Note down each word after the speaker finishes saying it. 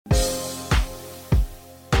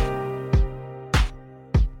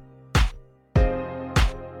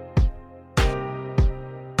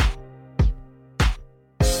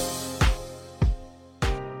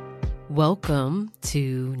Welcome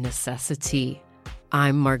to Necessity.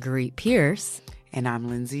 I'm Marguerite Pierce. And I'm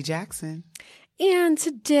Lindsay Jackson. And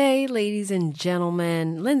today, ladies and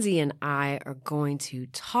gentlemen, Lindsay and I are going to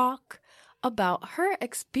talk about her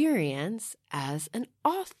experience as an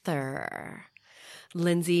author.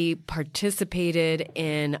 Lindsay participated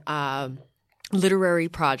in a literary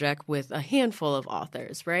project with a handful of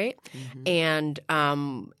authors, right? Mm-hmm.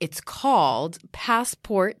 And it's called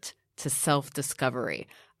Passport to Self-Discovery.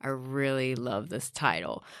 I really love this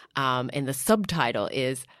title. And the subtitle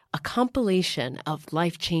is A Compilation of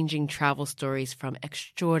Life-Changing Travel Stories from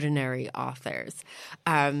Extraordinary Authors.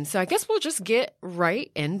 So I guess we'll just get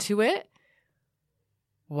right into it.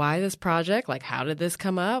 Why this project? Like, how did this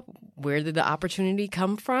come up? Where did the opportunity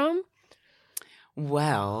come from?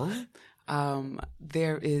 Well,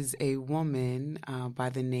 there is a woman by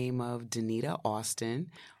the name of Danita Austin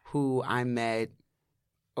who I met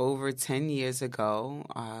over 10 years ago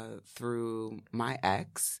through my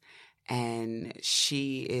ex, and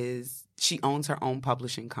she owns her own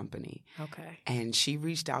publishing company. Okay. And she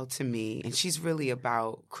reached out to me, and she's really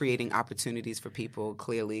about creating opportunities for people,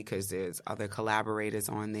 clearly, because there's other collaborators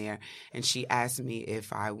on there. And she asked me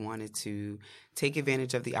if I wanted to take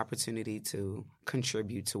advantage of the opportunity to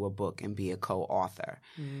contribute to a book and be a co-author.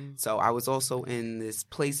 Mm. So I was also in this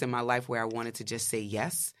place in my life where I wanted to just say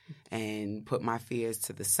yes and put my fears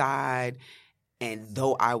to the side. And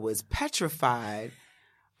though I was petrified,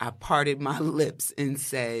 I parted my lips and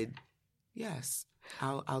said, yes,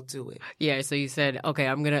 I'll do it. Yeah, so you said, okay,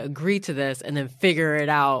 I'm going to agree to this and then figure it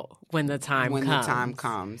out when the time comes. When the time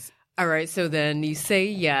comes. All right, so then you say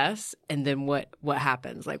yes, and then what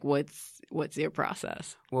happens? Like, what's your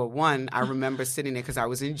process? Well, one, I remember sitting there because I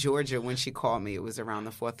was in Georgia when she called me. It was around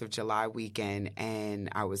the 4th of July weekend, and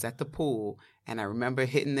I was at the pool, and I remember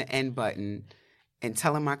hitting the end button and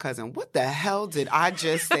telling my cousin, what the hell did I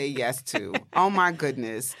just say yes to? Oh, my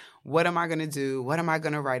goodness. What am I going to do? What am I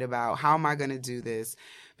going to write about? How am I going to do this?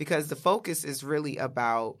 Because the focus is really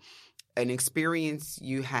about an experience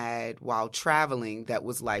you had while traveling that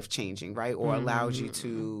was life-changing, right? Or allowed you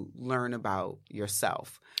to learn about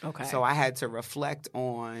yourself. Okay. So I had to reflect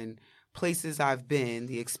on places I've been,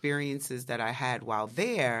 the experiences that I had while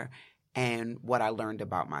there, and what I learned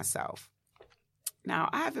about myself. Now,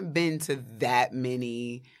 I haven't been to that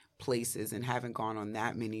many places and haven't gone on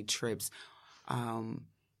that many trips.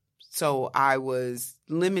 So I was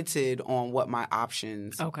limited on what my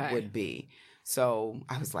options would be. So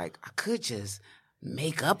I was like, I could just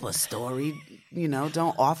make up a story. You know,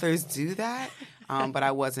 don't authors do that? But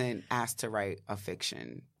I wasn't asked to write a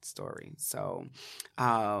fiction story. So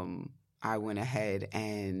I went ahead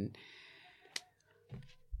and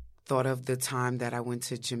thought of the time that I went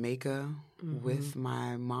to Jamaica with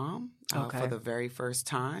my mom for the very first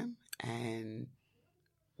time, and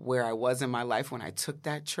where I was in my life when I took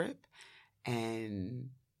that trip, and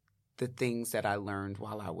the things that I learned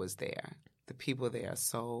while I was there. The people there are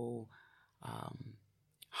so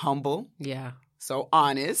humble, so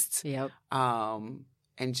honest, and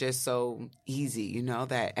just so easy, you know,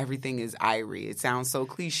 that everything is irie. It sounds so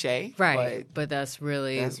cliche. Right, but that's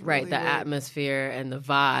really the atmosphere and the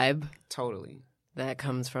vibe. Totally. That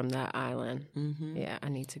comes from that island. Mm-hmm. Yeah, I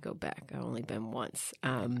need to go back. I've only been once.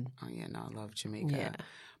 I love Jamaica. Yeah.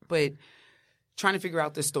 But trying to figure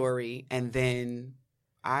out the story, and then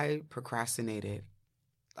I procrastinated.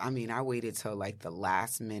 I mean, I waited till like the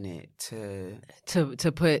last minute to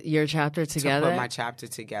put your chapter together. To put my chapter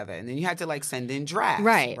together, and then you had to like send in drafts,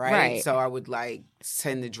 right. So I would like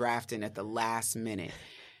send the draft in at the last minute,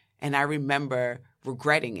 and I remember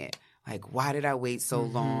regretting it. Like, why did I wait so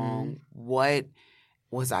long? What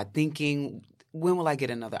was I thinking? When will I get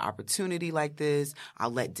another opportunity like this? I'll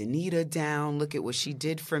let Danita down. Look at what she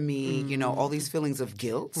did for me. You know, all these feelings of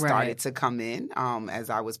guilt started to come in as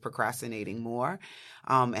I was procrastinating more,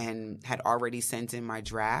 and had already sent in my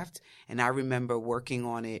draft. And I remember working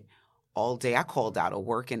on it all day. I called out of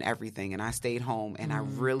work and everything, and I stayed home, and I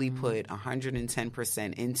really put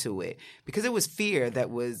 110% into it because it was fear that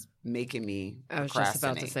was making me procrastinate. I was just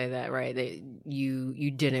about to say that, right? That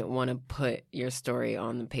you didn't want to put your story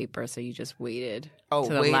on the paper, so you just waited to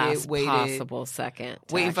the last possible second.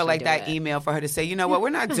 Waiting for like that email for her to say, you know what, we're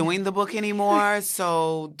not doing the book anymore,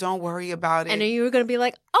 so don't worry about it. And then you were going to be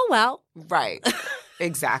like, oh, well. Right.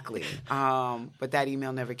 Exactly. But that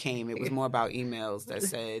email never came. It was more about emails that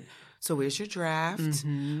said, so where's your draft?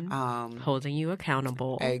 Holding you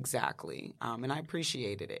accountable. Exactly. And I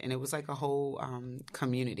appreciated it. And it was like a whole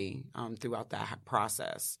community throughout that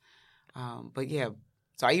process. But yeah,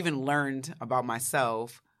 so I even learned about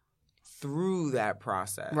myself through that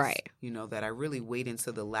process. Right. You know, that I really wait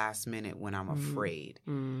until the last minute when I'm afraid.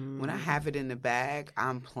 Mm-hmm. When I have it in the bag,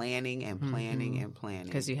 I'm planning and planning and planning.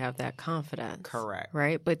 Because you have that confidence. Correct.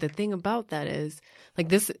 Right? But the thing about that is, like,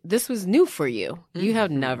 this was new for you. Mm-hmm. You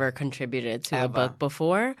have never contributed to a book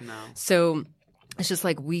before. No. So it's just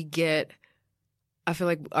like I feel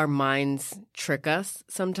like our minds trick us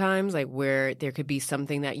sometimes, like where there could be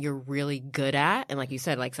something that you're really good at. And like you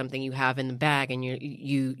said, like something you have in the bag and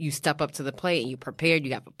you step up to the plate and you prepared,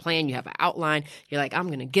 you have a plan, you have an outline. You're like, I'm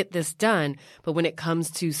going to get this done. But when it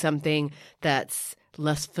comes to something that's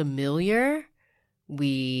less familiar,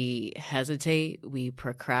 we hesitate, we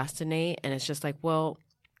procrastinate. And it's just like, well,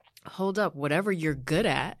 hold up, whatever you're good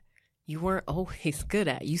at, you weren't always good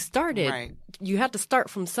at. You started, right. You had to start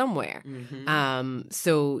from somewhere. Mm-hmm.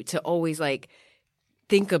 So to always like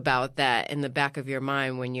think about that in the back of your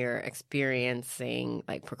mind when you're experiencing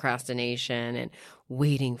like procrastination and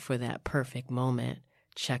waiting for that perfect moment,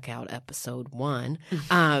 check out episode 1.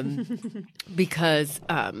 Because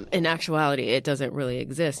in actuality, it doesn't really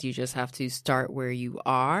exist. You just have to start where you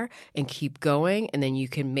are and keep going, and then you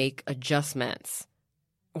can make adjustments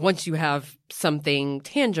once you have something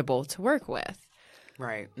tangible to work with.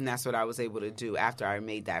 Right. And that's what I was able to do after I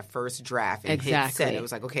made that first draft and exactly. hit send. It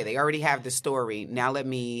was like, okay, they already have the story. Now let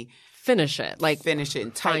me finish it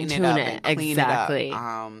and tighten it up and clean exactly. it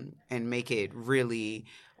up and make it really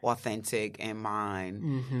authentic and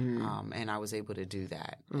mine. Mm-hmm. And I was able to do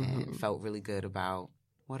that and felt really good about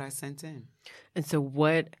what I sent in. And so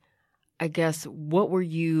what were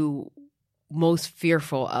you most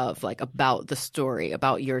fearful of, like, about the story,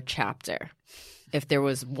 about your chapter, if there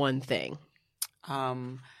was one thing?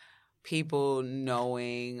 People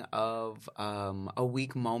knowing of a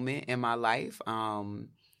weak moment in my life and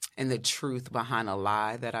the truth behind a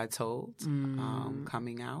lie that I told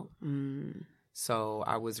coming out. So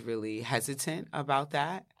I was really hesitant about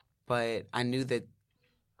that, but I knew that,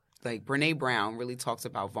 like, Brené Brown really talks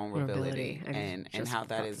about vulnerability and how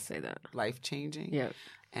that is life-changing. Yeah.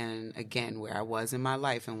 And again, where I was in my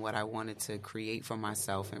life and what I wanted to create for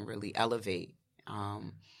myself and really elevate,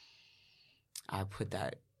 I put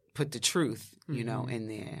the truth, you know, in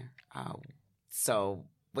there. So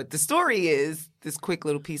what the story is, this quick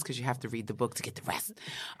little piece, because you have to read the book to get the rest,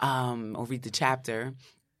 or read the chapter.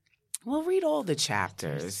 Well, read all the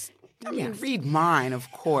chapters. I mean, read mine, of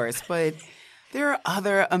course, but there are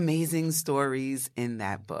other amazing stories in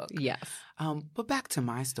that book. Yes. But back to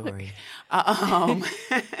my story.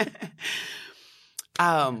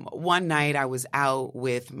 One night I was out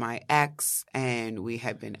with my ex, and we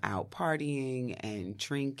had been out partying and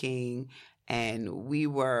drinking, and we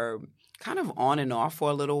were kind of on and off for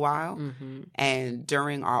a little while. And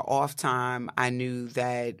during our off time, I knew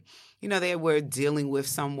that, you know, they were dealing with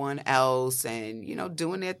someone else and, you know,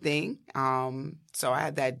 doing their thing. So I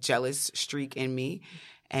had that jealous streak in me.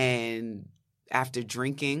 And after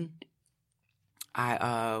drinking,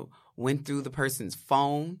 I went through the person's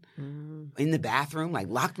phone in the bathroom, like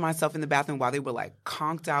locked myself in the bathroom while they were like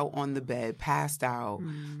conked out on the bed, passed out,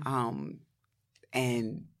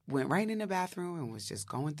 and went right in the bathroom and was just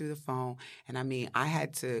going through the phone. And I mean, I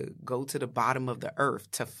had to go to the bottom of the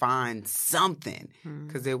earth to find something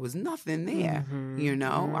because there was nothing there, you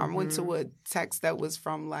know? I went to a text that was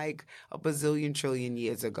from like a bazillion trillion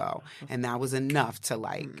years ago, and that was enough to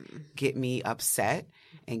like get me upset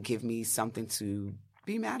and give me something to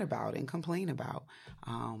be mad about and complain about.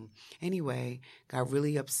 Anyway, got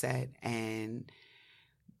really upset and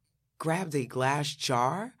grabbed a glass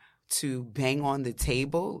jar to bang on the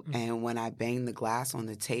table. And when I banged the glass on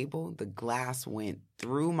the table, the glass went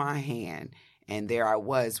through my hand. And there I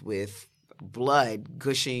was with blood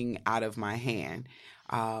gushing out of my hand.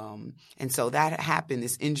 And so that happened.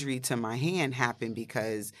 This injury to my hand happened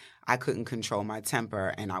because I couldn't control my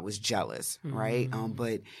temper and I was jealous, right?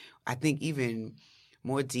 But I think even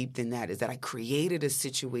more deep than that is that I created a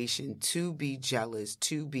situation to be jealous,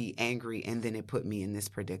 to be angry, and then it put me in this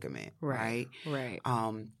predicament, right? Right.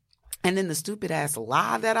 And then the stupid ass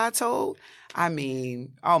lie that I told, I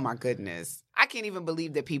mean, oh my goodness. I can't even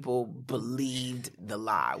believe that people believed the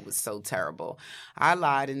lie. It was so terrible. I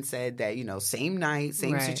lied and said that, you know, same night,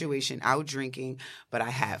 same situation, out drinking, but I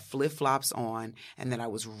had flip-flops on, and then I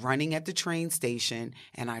was running at the train station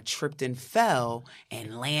and I tripped and fell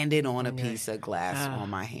and landed on a piece of glass on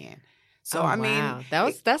my hand. So, I mean,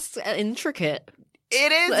 that's intricate.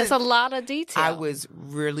 It is. It's a lot of detail. I was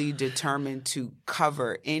really determined to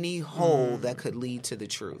cover any hole that could lead to the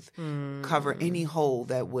truth, cover any hole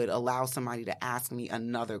that would allow somebody to ask me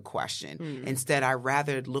another question. Instead, I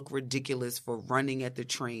rather look ridiculous for running at the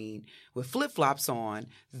train with flip-flops on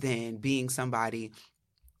than being somebody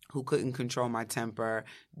who couldn't control my temper,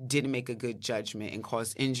 didn't make a good judgment, and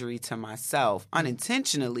caused injury to myself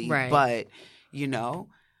unintentionally. Right. But, you know,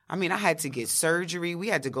 I mean, I had to get surgery. We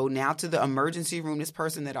had to go now to the emergency room. This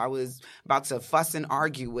person that I was about to fuss and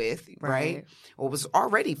argue with, right? Or was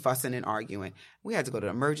already fussing and arguing. We had to go to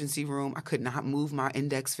the emergency room. I could not move my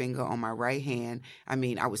index finger on my right hand. I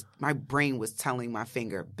mean, my brain was telling my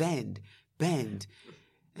finger, bend, bend.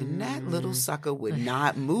 And that little sucker would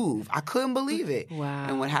not move. I couldn't believe it. Wow.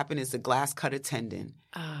 And what happened is the glass cut a tendon.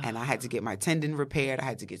 And I had to get my tendon repaired. I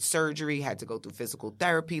had to get surgery. I had to go through physical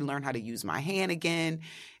therapy, learn how to use my hand again.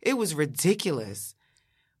 It was ridiculous.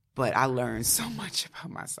 But I learned so much about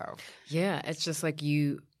myself. Yeah, it's just like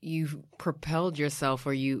you propelled yourself,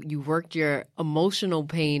 or you worked your emotional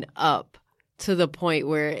pain up to the point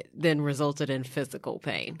where it then resulted in physical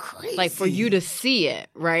pain. Crazy. Like for you to see it,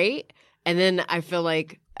 right? And then I feel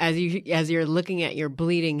like as you're looking at your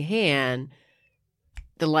bleeding hand,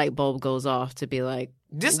 the light bulb goes off to be like,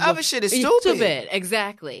 this other shit is stupid.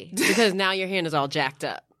 Exactly. Because now your hand is all jacked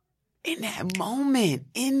up. In that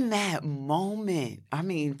moment, I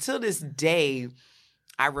mean, till this day,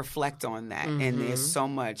 I reflect on that. And there's so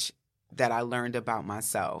much that I learned about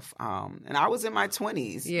myself. And I was in my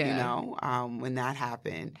 20s, you know, when that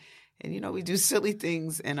happened. And, you know, we do silly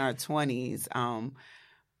things in our 20s.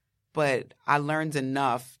 But I learned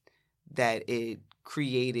enough that it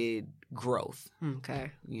created growth.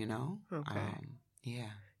 Okay. You know? Okay.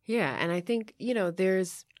 Yeah. Yeah. And I think, you know,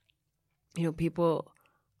 there's, you know, people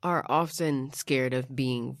are often scared of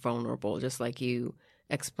being vulnerable, just like you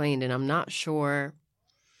explained. And I'm not sure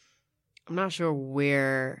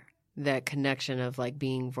where that connection of like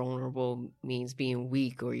being vulnerable means being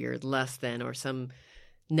weak or you're less than or some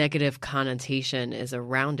negative connotation is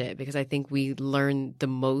around it, because I think we learn the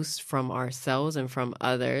most from ourselves and from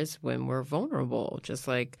others when we're vulnerable, just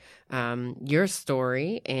like your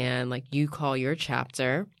story and like you call your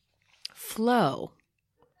chapter Flow.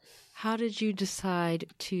 How did you decide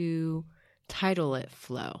to title it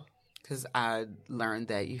Flow? Because I learned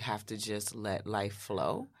that you have to just let life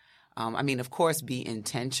flow. I mean, of course, be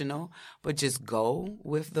intentional, but just go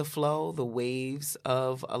with the flow, the waves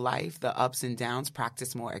of a life, the ups and downs.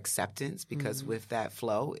 Practice more acceptance, because with that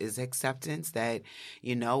flow is acceptance that,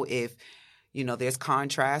 you know, if, you know, there's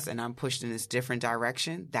contrast and I'm pushed in this different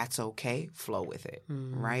direction, that's okay. Flow with it,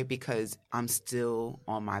 right? Because I'm still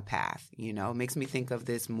on my path, you know. It makes me think of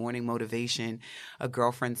this morning motivation a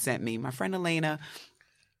girlfriend sent me. My friend Elena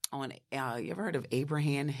on, you ever heard of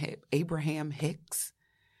Abraham Hicks?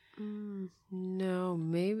 No,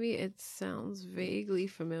 maybe it sounds vaguely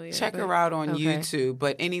familiar. Check her out on YouTube.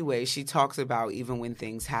 But anyway, she talks about even when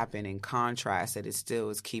things happen in contrast, that it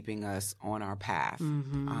still is keeping us on our path.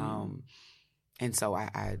 And so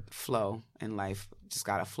I flow in life, just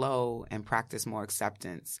got to flow and practice more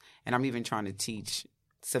acceptance. And I'm even trying to teach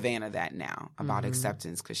Savannah that now about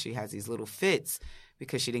acceptance, because she has these little fits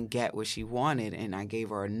because she didn't get what she wanted, and I gave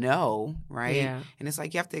her a no, right? Yeah. And it's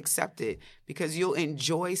like you have to accept it, because you'll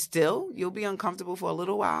enjoy still. You'll be uncomfortable for a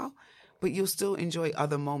little while, but you'll still enjoy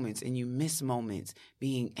other moments, and you miss moments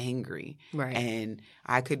being angry. Right. And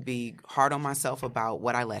I could be hard on myself about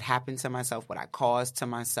what I let happen to myself, what I caused to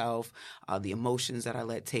myself, the emotions that I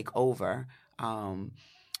let take over,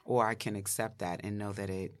 or I can accept that and know that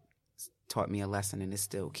it taught me a lesson and is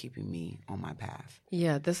still keeping me on my path.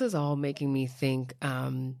 Yeah, this is all making me think,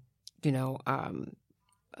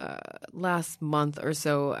 last month or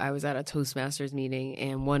so, I was at a Toastmasters meeting,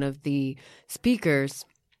 and one of the speakers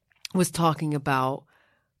was talking about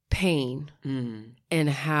pain and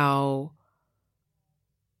how,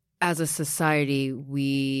 as a society,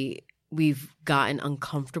 we've gotten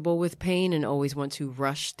uncomfortable with pain and always want to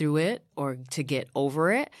rush through it or to get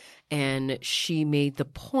over it. And she made the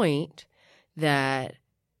point that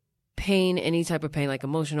pain, any type of pain, like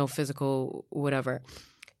emotional, physical, whatever,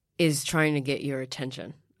 is trying to get your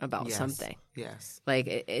attention about something. Yes. Like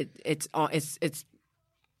it's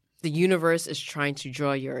the universe is trying to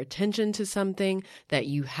draw your attention to something that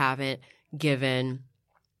you haven't given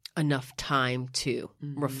enough time to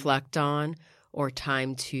reflect on, or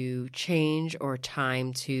time to change, or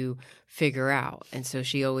time to figure out. And so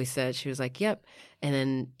she always said, she was like, yep. And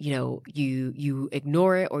then, you know, you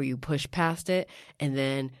ignore it or you push past it. And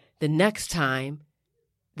then the next time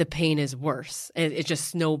the pain is worse. And it just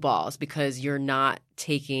snowballs because you're not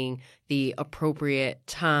taking the appropriate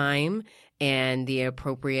time and the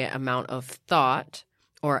appropriate amount of thought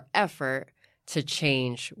or effort to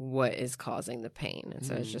change what is causing the pain. And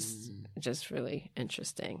so it's just really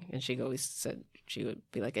interesting. And she always said, she would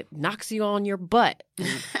be like, it knocks you on your butt.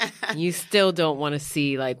 You still don't want to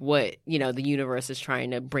see like what, the universe is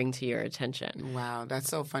trying to bring to your attention. Wow, that's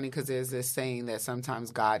so funny because there's this saying that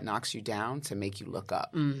sometimes God knocks you down to make you look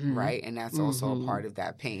up, right? And that's also a part of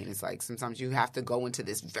that pain. It's like sometimes you have to go into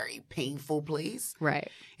this very painful place, right,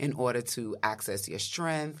 in order to access your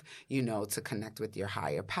strength, to connect with your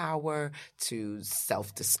higher power, to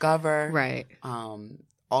self-discover. Right.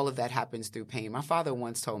 All of that happens through pain. My father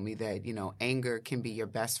once told me that, anger can be your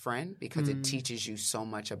best friend because it teaches you so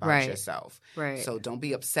much about yourself. Right. So don't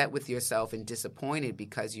be upset with yourself and disappointed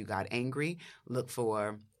because you got angry. Look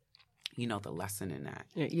for, the lesson in that.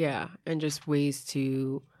 Yeah. And just ways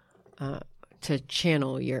to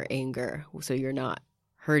channel your anger so you're not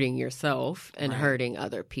hurting yourself and hurting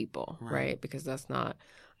other people, right? Because that's not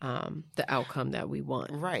the outcome that we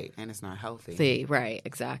want. Right. And it's not healthy. Right.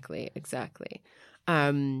 Exactly.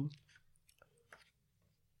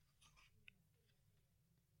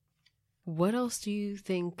 What else do you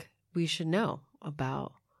think we should know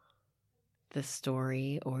about this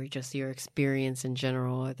story or just your experience in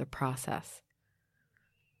general or the process?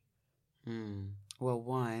 Well,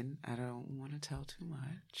 one, I don't want to tell too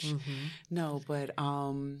much. No, but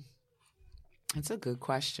it's a good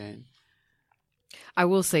question. I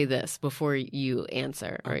will say this before you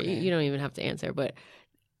answer, or you don't even have to answer, but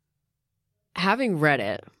having read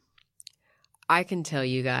it, I can tell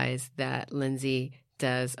you guys that Lindsay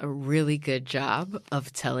does a really good job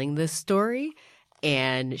of telling this story,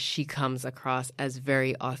 and she comes across as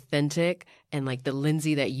very authentic, and like the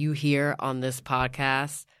Lindsay that you hear on this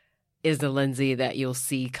podcast is the Lindsay that you'll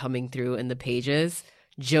see coming through in the pages.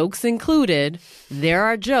 Jokes included. There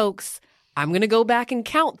are jokes. I'm going to go back and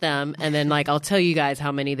count them, and then I'll tell you guys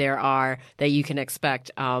how many there are that you can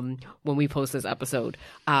expect when we post this episode.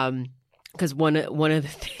 Because one of the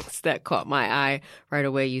things that caught my eye right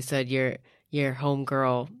away, you said your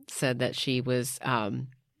homegirl said that she was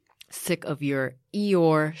sick of your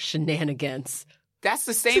Eeyore shenanigans. That's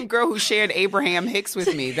the same girl who shared Abraham Hicks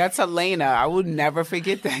with me. That's Helena. I will never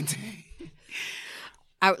forget that day.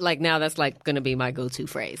 Now that's going to be my go-to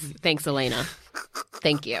phrase. Thanks, Elena.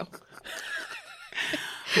 Thank you.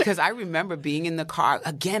 Because I remember being in the car.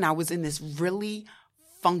 Again, I was in this really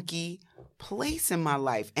funky place in my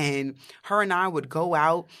life. And her and I would go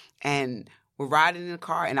out and we're riding in the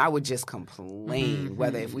car and I would just complain.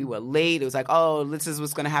 Whether if we were late, it was like, oh, this is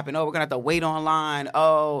what's going to happen. Oh, we're going to have to wait online.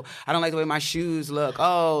 Oh, I don't like the way my shoes look.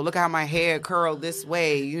 Oh, look how my hair curled this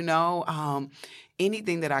way,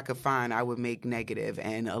 anything that I could find, I would make negative.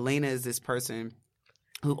 And Elena is this person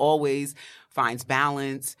who always finds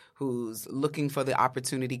balance, who's looking for the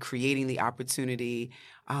opportunity, creating the opportunity,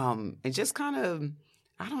 and just kind of,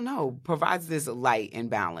 I don't know, provides this light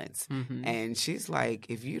and balance. And she's like,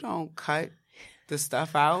 if you don't cut the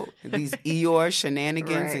stuff out, these Eeyore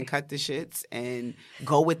shenanigans and cut the shits and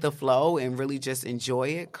go with the flow and really just enjoy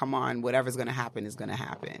it, come on, whatever's going to happen is going to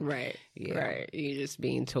happen. Right. Yeah. Right. You're just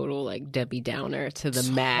being total Debbie Downer to the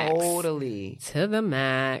max. Totally. To the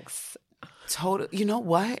max. Total. You know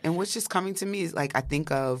what? And what's just coming to me is I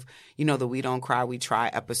think of, the We Don't Cry, We Try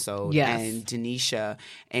episode and Denisha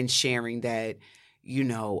and sharing that,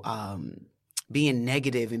 being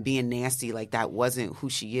negative and being nasty, that wasn't who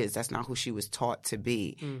she is. That's not who she was taught to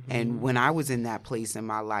be. And when I was in that place in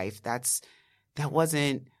my life, that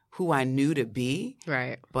wasn't who I knew to be.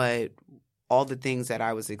 Right. But all the things that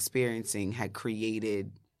I was experiencing had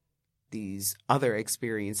created these other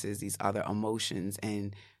experiences, these other emotions,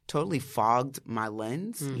 and totally fogged my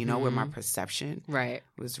lens, where my perception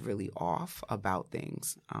was really off about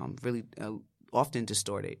things, really often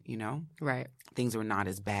distorted, Right. Things were not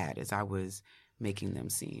as bad as I was making them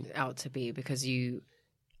seem out to be, because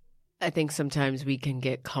I think sometimes we can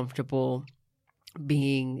get comfortable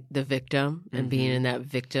being the victim and being in that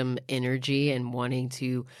victim energy and wanting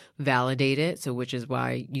to validate it. So which is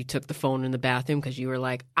why you took the phone in the bathroom, because you were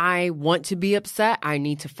like, I want to be upset. I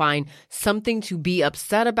need to find something to be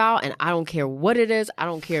upset about. And I don't care what it is. I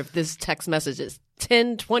don't care if this text message is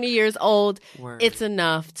 10, 20 years old. Word. It's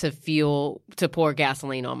enough to pour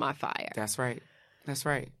gasoline on my fire. That's right.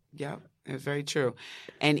 Yep. It's very true.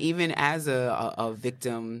 And even as a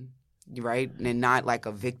victim, right? And not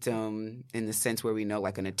a victim in the sense where we know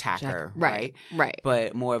an attacker, right? Right.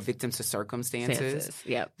 But more a victim to circumstances.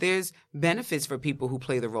 Yep. There's benefits for people who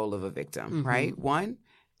play the role of a victim, right? One,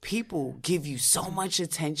 people give you so much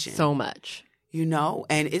attention. So much. you know?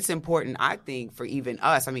 And it's important, I think, for even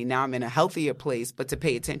us. I mean, now I'm in a healthier place, but to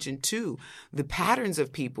pay attention to the patterns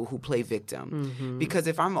of people who play victim. Because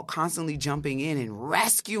if I'm constantly jumping in and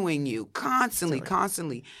rescuing you,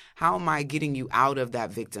 constantly, how am I getting you out of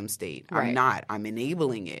that victim state? Right. I'm not. I'm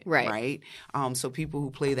enabling it, Right. So people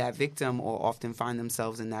who play that victim or often find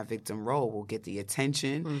themselves in that victim role will get the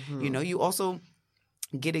attention. You know, you also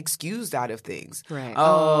get excused out of things. Right.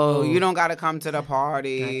 Oh, you don't got to come to the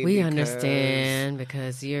party. We understand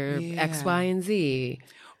because you're X, Y, and Z.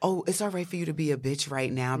 Oh, it's all right for you to be a bitch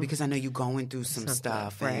right now because I know you're going through some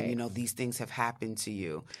stuff right. and, you know, these things have happened to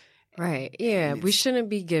you. Right. Yeah. We shouldn't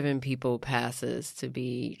be giving people passes to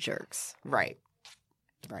be jerks. Right.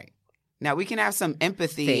 Now, we can have some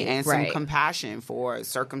empathy and some right. compassion for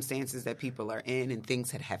circumstances that people are in and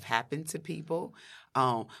things that have happened to people,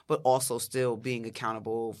 but also still being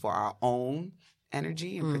accountable for our own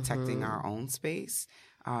energy and protecting our own space.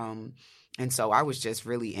 And so I was just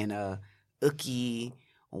really in a icky,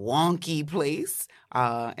 wonky place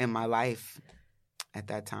in my life at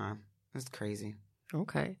that time. It was crazy.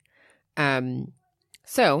 Okay.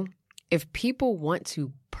 So if people want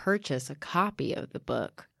to purchase a copy of the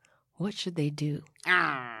book, what should they do?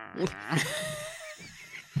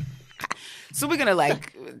 So we're going to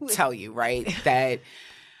tell you, right, that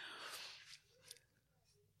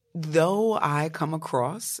though I come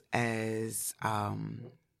across as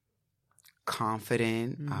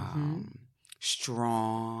confident,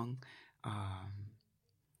 strong,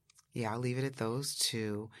 I'll leave it at those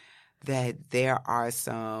two, that there are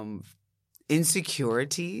some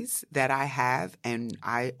insecurities that I have, and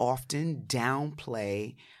I often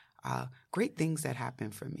downplay great things that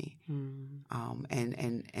happen for me.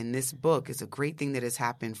 And this book is a great thing that has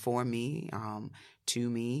happened for me, to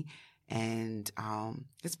me. And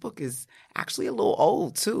this book is actually a little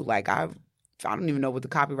old too. Like I don't even know what the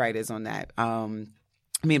copyright is on that.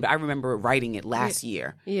 But I remember writing it last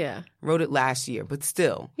year. Yeah. Wrote it last year, but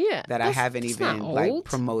still. Yeah. That I haven't even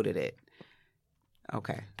promoted it.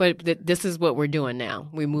 Okay. But this is what we're doing now.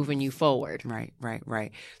 We're moving you forward. Right.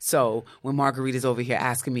 So when Marguerite's over here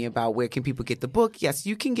asking me about where can people get the book, yes,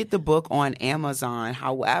 you can get the book on Amazon.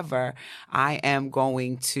 However, I am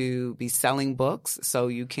going to be selling books, so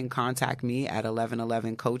you can contact me at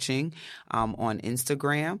 1111 Coaching on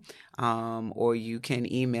Instagram, or you can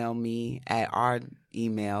email me at our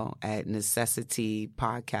email at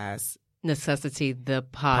necessitypodcast.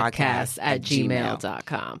 Necessitythepodcast at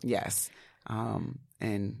gmail.com. Yes.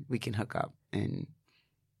 And we can hook up and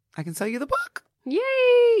I can sell you the book.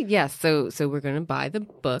 Yay! Yes. So we're going to buy the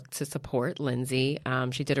book to support Lindsay.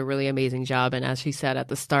 She did a really amazing job. And as she said at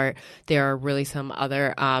the start, there are really some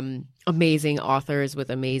other amazing authors with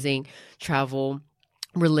amazing travel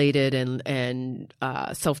related and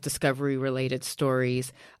self-discovery related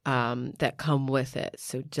stories that come with it.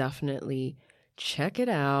 So definitely check it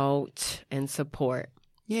out and support.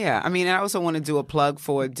 Yeah, I also want to do a plug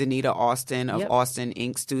for Danita Austin of Austin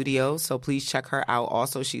Ink Studios. So please check her out.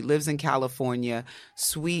 Also, she lives in California.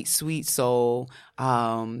 Sweet, sweet soul.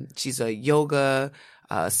 She's a yoga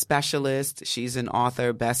specialist. She's an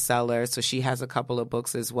author, bestseller. So she has a couple of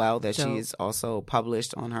books as well that she's also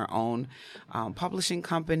published on her own publishing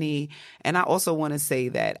company. And I also want to say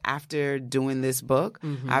that after doing this book,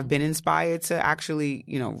 I've been inspired to actually,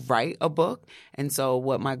 write a book. And so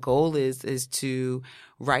what my goal is to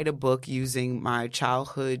write a book using my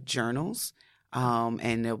childhood journals.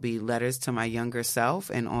 And there'll be letters to my younger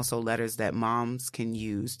self and also letters that moms can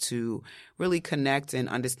use to really connect and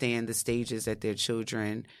understand the stages that their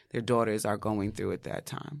children, their daughters are going through at that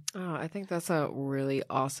time. Oh, I think that's a really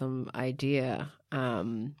awesome idea.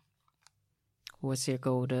 What's your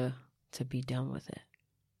goal to be done with it?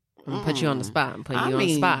 I'm gonna put you on the spot. I'm putting you on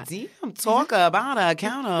the spot. Damn, talk about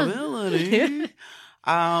accountability.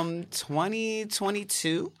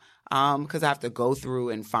 2022. Because I have to go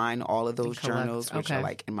through and find all of those journals, which are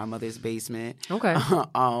like in my mother's basement. Okay.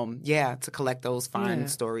 To collect those fine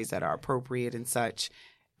stories that are appropriate and such.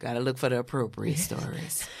 Got to look for the appropriate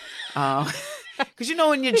stories. Because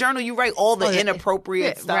in your journal you write all the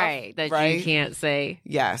inappropriate stuff, right? That you can't say.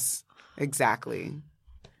 Yes, exactly.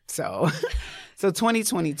 So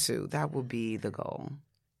 2022, that will be the goal.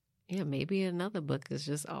 Yeah, maybe another book is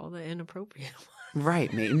just all the inappropriate ones.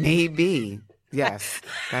 Right, maybe. Yes,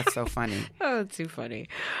 that's so funny. Oh, too funny.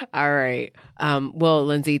 All right. Well,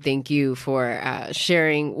 Lindsay, thank you for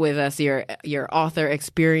sharing with us your author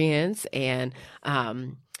experience and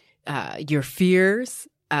your fears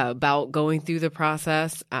about going through the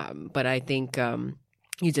process. But I think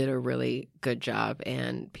you did a really good job,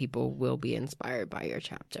 and people will be inspired by your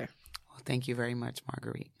chapter. Well, thank you very much,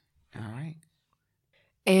 Marguerite. All right.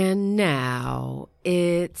 And now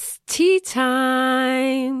it's tea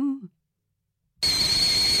time.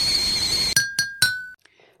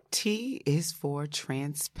 T is for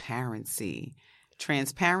transparency.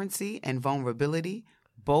 Transparency and vulnerability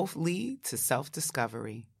both lead to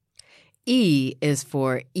self-discovery. E is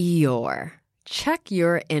for Eeyore. Check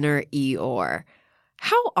your inner Eeyore.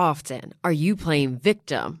 How often are you playing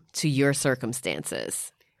victim to your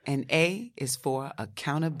circumstances? And A is for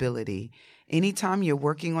accountability. Anytime you're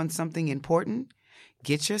working on something important,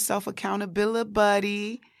 get yourself accountability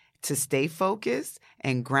buddy to stay focused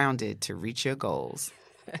and grounded to reach your goals.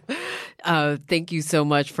 Thank you so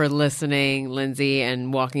much for listening, Lindsay,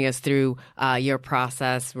 and walking us through your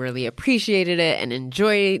process. Really appreciated it and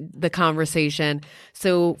enjoyed the conversation.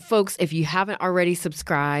 So, folks, if you haven't already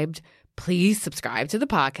subscribed, please subscribe to the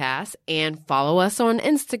podcast and follow us on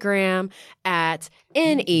Instagram at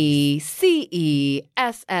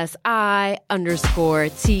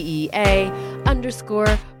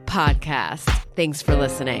NECESSI_TEA_podcast. Thanks for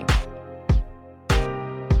listening.